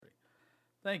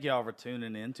Thank y'all for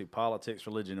tuning in to Politics,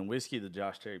 Religion, and Whiskey, the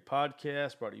Josh Terry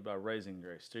podcast, brought to you by Raising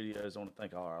Grace Studios. I want to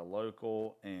thank all our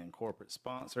local and corporate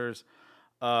sponsors.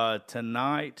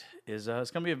 Tonight is it's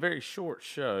going to be a very short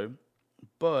show,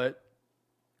 but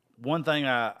one thing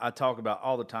I talk about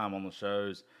all the time on the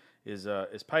shows is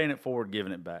paying it forward,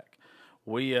 giving it back.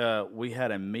 We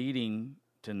had a meeting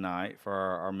tonight for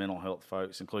our mental health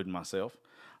folks, including myself,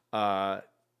 and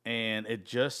it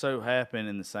just so happened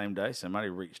in the same day somebody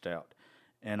reached out.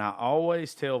 And I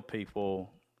always tell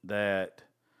people that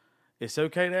it's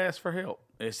okay to ask for help.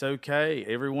 It's okay.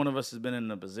 Every one of us has been in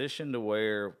a position to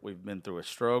where we've been through a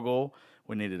struggle.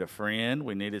 We needed a friend.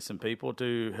 We needed some people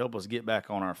to help us get back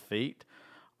on our feet.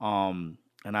 And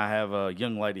I have a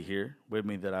young lady here with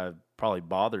me that I've probably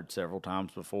bothered several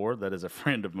times before. That is a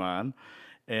friend of mine.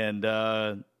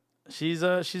 And she's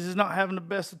just not having the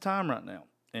best of time right now.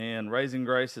 And Raising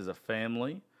Grace is a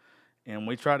family. And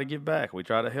we try to give back. We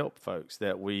try to help folks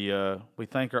that we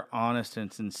think are honest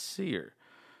and sincere.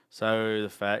 So the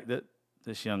fact that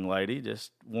this young lady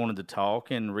just wanted to talk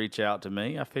and reach out to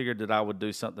me, I figured that I would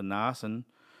do something nice and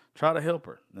try to help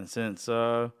her. And since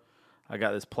I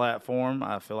got this platform,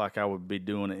 I feel like I would be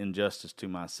doing an injustice to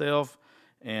myself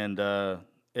and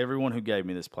everyone who gave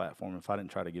me this platform if I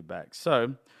didn't try to give back.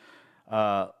 So,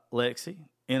 Lexi,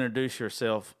 introduce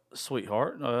yourself,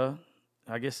 sweetheart.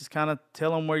 I guess it's kind of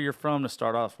tell them where you're from to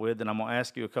start off with, and I'm going to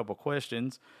ask you a couple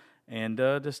questions, and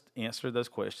just answer those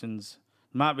questions.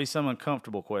 Might be some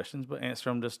uncomfortable questions, but answer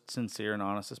them just sincere and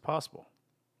honest as possible.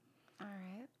 All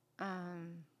right.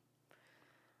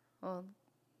 Well,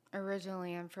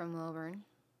 originally I'm from Lilburn,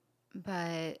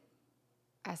 but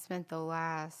I spent the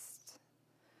last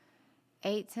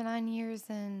 8 to 9 years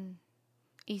in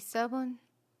East Dublin,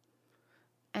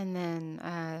 and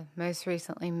then most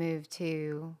recently moved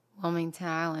to Wilmington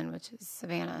Island, which is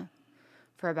Savannah,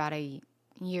 for about a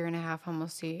year and a half,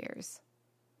 almost 2 years.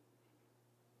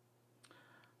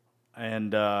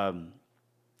 And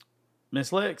Miss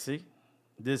Lexi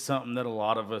did something that a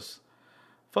lot of us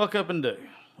fuck up and do.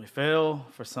 We fell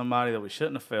for somebody that we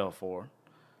shouldn't have fell for.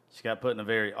 She got put in a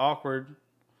very awkward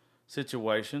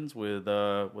situations with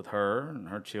her and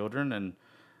her children, and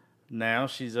now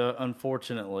she's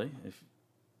unfortunately, if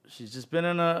she's just been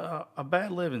in a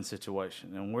bad living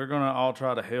situation, and we're going to all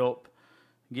try to help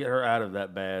get her out of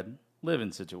that bad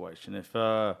living situation. If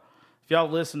y'all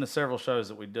listen to several shows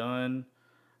that we've done,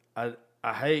 I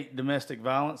hate domestic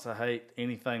violence. I hate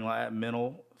anything like that,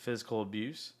 mental, physical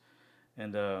abuse.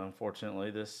 And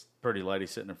unfortunately, this pretty lady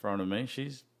sitting in front of me,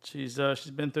 she's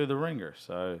been through the ringer.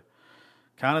 So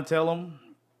kind of tell them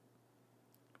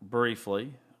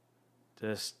briefly,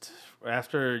 just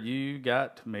after you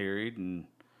got married and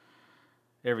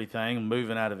everything,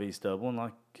 moving out of East Dublin,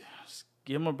 like, just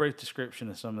give them a brief description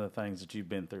of some of the things that you've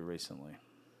been through recently.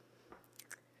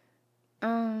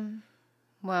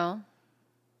 Well,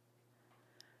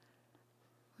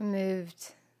 we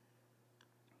moved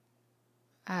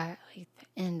like the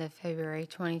end of February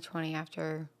 2020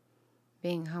 after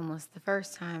being homeless the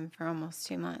first time for almost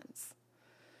 2 months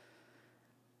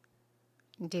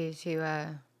due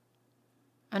to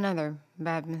another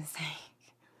bad mistake.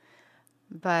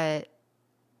 But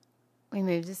we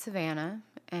moved to Savannah,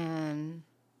 and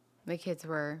the kids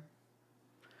were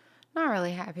not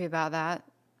really happy about that,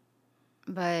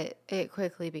 but it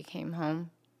quickly became home.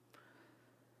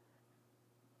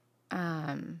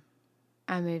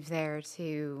 I moved there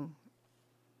to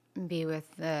be with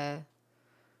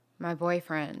my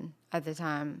boyfriend at the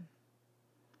time.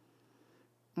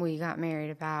 We got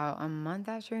married about a month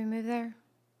after we moved there.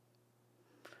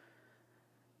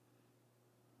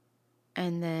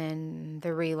 And then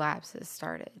the relapses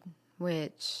started,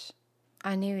 which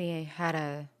I knew he had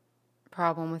a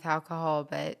problem with alcohol,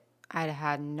 but I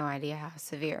had no idea how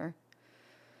severe.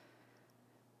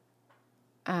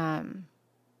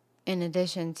 In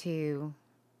addition to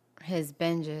his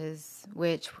binges,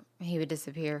 which he would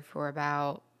disappear for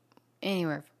about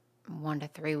anywhere from 1 to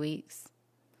 3 weeks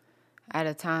at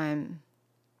a time,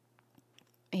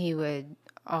 he would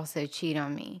also cheat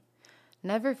on me.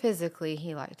 Never physically,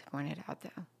 he liked to point it out,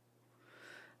 though.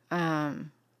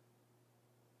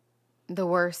 The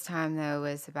worst time, though,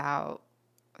 was about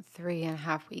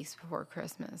 3.5 weeks before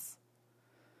Christmas.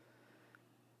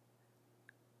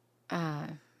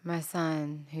 My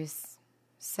son, who's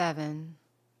 7,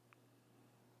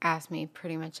 asked me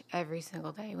pretty much every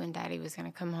single day when Daddy was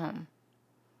going to come home.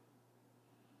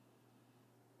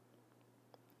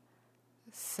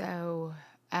 So,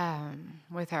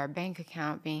 with our bank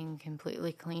account being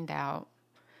completely cleaned out,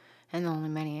 and the only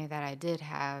money that I did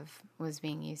have was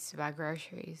being used to buy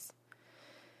groceries,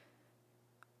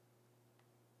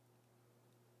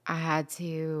 I had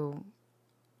to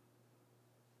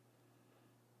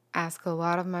ask a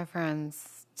lot of my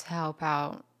friends to help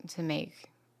out to make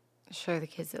sure the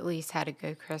kids at least had a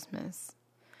good Christmas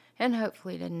and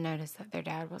hopefully didn't notice that their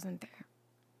dad wasn't there.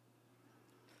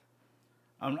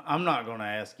 I'm not going to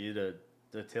ask you to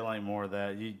tell any more of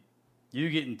that. You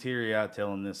getting teary-eyed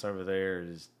telling this over there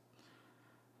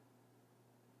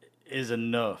is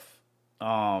enough.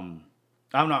 I'm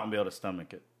not going to be able to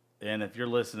stomach it. And if you're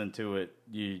listening to it,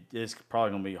 it's probably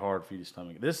going to be hard for you to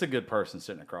stomach it. This is a good person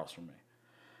sitting across from me.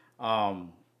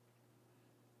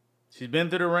 She's been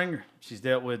through the ringer. She's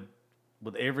dealt with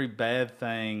every bad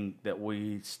thing that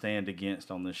we stand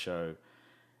against on this show.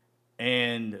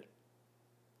 And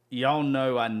y'all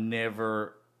know I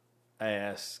never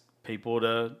ask people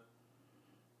to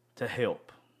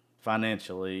help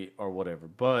financially or whatever.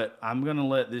 But I'm going to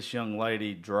let this young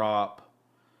lady drop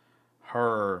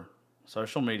her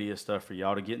social media stuff for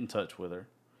y'all to get in touch with her.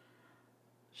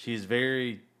 She's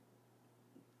trying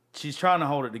to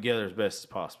hold it together as best as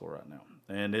possible right now.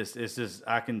 And it's just,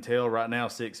 I can tell right now,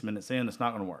 6 minutes in, it's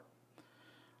not going to work.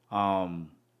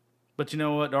 But you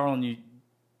know what, darling,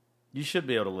 you should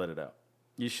be able to let it out.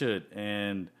 You should.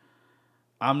 And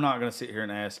I'm not going to sit here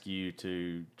and ask you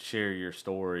to share your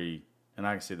story, and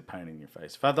I can see the pain in your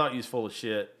face. If I thought you was full of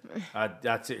shit,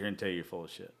 I'd sit here and tell you you're full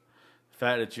of shit. The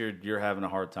fact that you're having a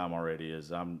hard time already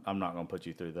is, I'm not going to put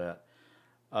you through that.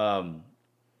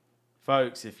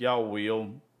 Folks, if y'all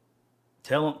will,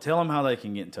 tell them how they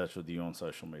can get in touch with you on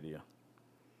social media.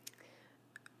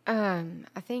 I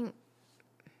think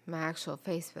my actual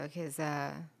Facebook is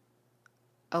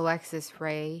Alexis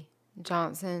Ray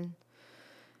Johnson.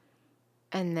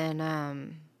 And then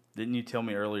didn't you tell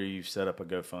me earlier you set up a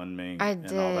GoFundMe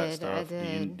and all that stuff? I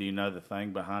did. Do you know the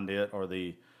thing behind it or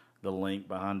the link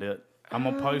behind it? I'm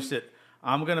gonna post it.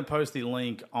 I'm gonna post the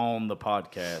link on the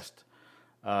podcast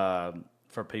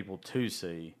for people to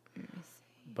see.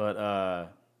 But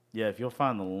yeah, if you'll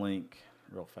find the link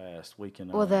real fast, we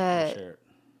can share it.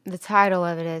 The title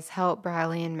of it is "Help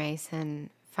Bradley and Mason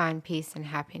Find Peace and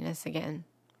Happiness Again."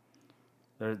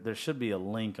 There should be a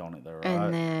link on it, though, right?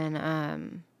 And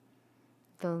then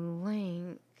the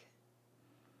link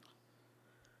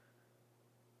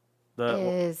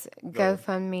is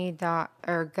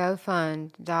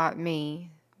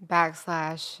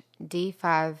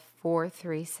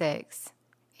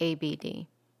GoFundMe.me/D5436ABD.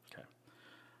 Okay.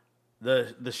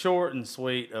 The short and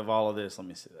sweet of all of this, let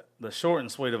me see that. The short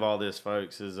and sweet of all this,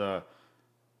 folks, is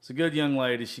it's a good young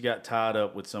lady. She got tied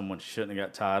up with someone she shouldn't have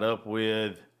got tied up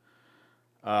with.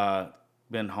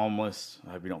 Been homeless.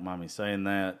 I hope you don't mind me saying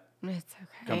that. It's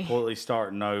okay. Completely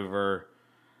starting over.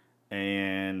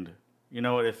 And you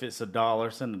know what? If it's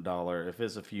 $1, send $1. If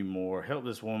it's a few more, help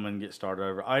this woman get started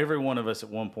over. Every one of us at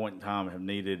one point in time have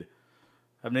needed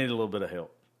a little bit of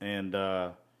help. And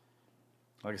like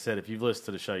I said, if you've listened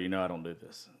to the show, you know I don't do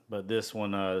this. But this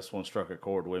one struck a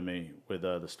chord with me with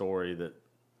the stories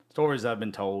I've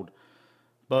been told.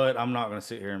 But I'm not going to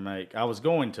sit here and I was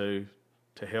going to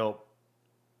help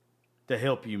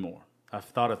you more. I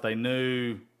thought if they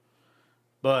knew,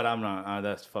 but I'm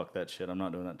not. Fuck that shit. I'm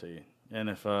not doing that to you. And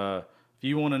if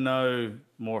you want to know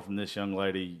more from this young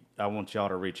lady, I want y'all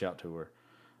to reach out to her,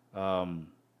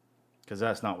 because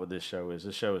that's not what this show is.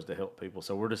 This show is to help people.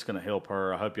 So we're just going to help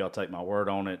her. I hope y'all take my word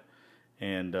on it,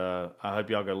 and I hope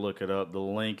y'all go look it up. The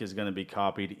link is going to be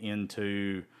copied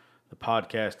into the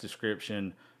podcast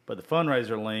description, but the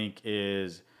fundraiser link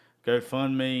is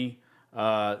GoFundMe.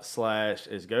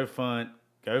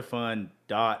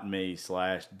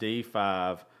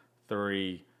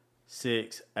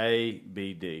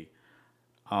 GoFundMe.me/D536ABD.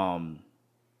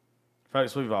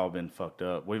 Folks, we've all been fucked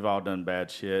up. We've all done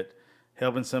bad shit.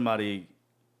 Helping somebody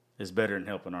is better than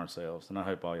helping ourselves, and I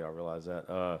hope all y'all realize that.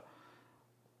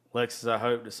 Lexus, I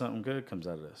hope that something good comes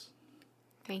out of this.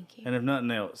 Thank you. And if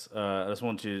nothing else, I just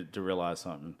want you to realize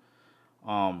something.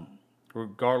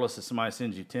 Regardless if somebody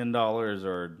sends you $10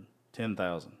 or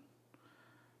 $10,000,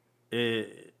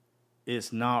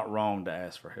 it's not wrong to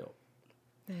ask for help.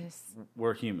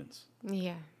 We're humans.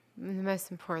 Yeah. The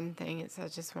most important thing is I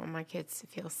just want my kids to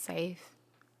feel safe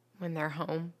when they're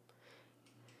home,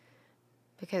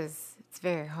 because it's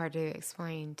very hard to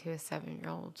explain to a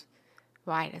 7-year-old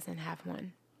why he doesn't have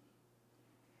one.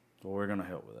 Well, we're going to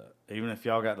help with that. Even if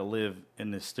y'all got to live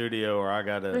in this studio or I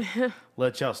got to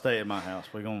let y'all stay at my house,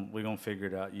 we're gonna figure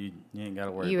it out. You ain't got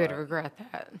to worry about it. You would regret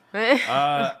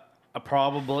that.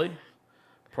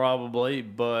 Probably,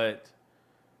 but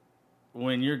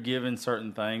when you're given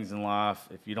certain things in life,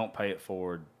 if you don't pay it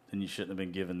forward, then you shouldn't have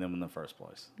been given them in the first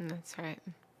place. That's right.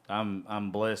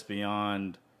 I'm blessed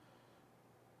beyond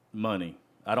money.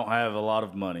 I don't have a lot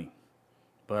of money,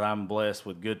 but I'm blessed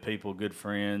with good people, good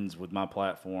friends with my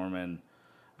platform, and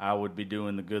I would be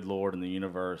doing the good Lord and the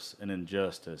universe an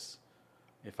injustice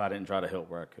if I didn't try to help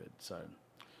where I could.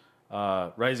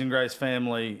 So, Raising Grace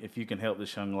family, if you can help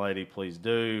this young lady, please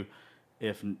do.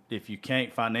 If you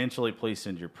can't financially, please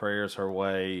send your prayers her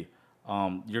way.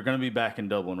 You're going to be back in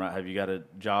Dublin, right? Have you got a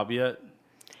job yet?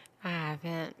 I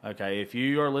haven't. Okay, if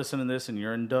you are listening to this and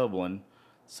you're in Dublin,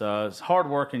 so it's a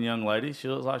hard-working young lady. She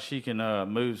looks like she can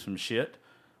move some shit,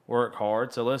 work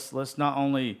hard. So let's not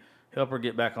only help her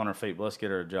get back on her feet, but let's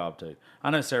get her a job too. I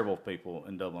know several people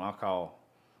in Dublin. I'll call.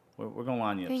 We're going to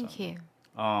line you up. Thank you.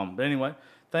 But anyway,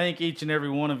 thank each and every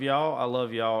one of y'all. I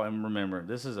love y'all, and remember,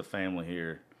 this is a family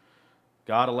here.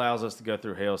 God allows us to go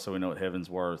through hell so we know what heaven's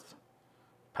worth.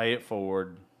 Pay it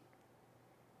forward,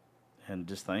 and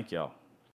just thank y'all.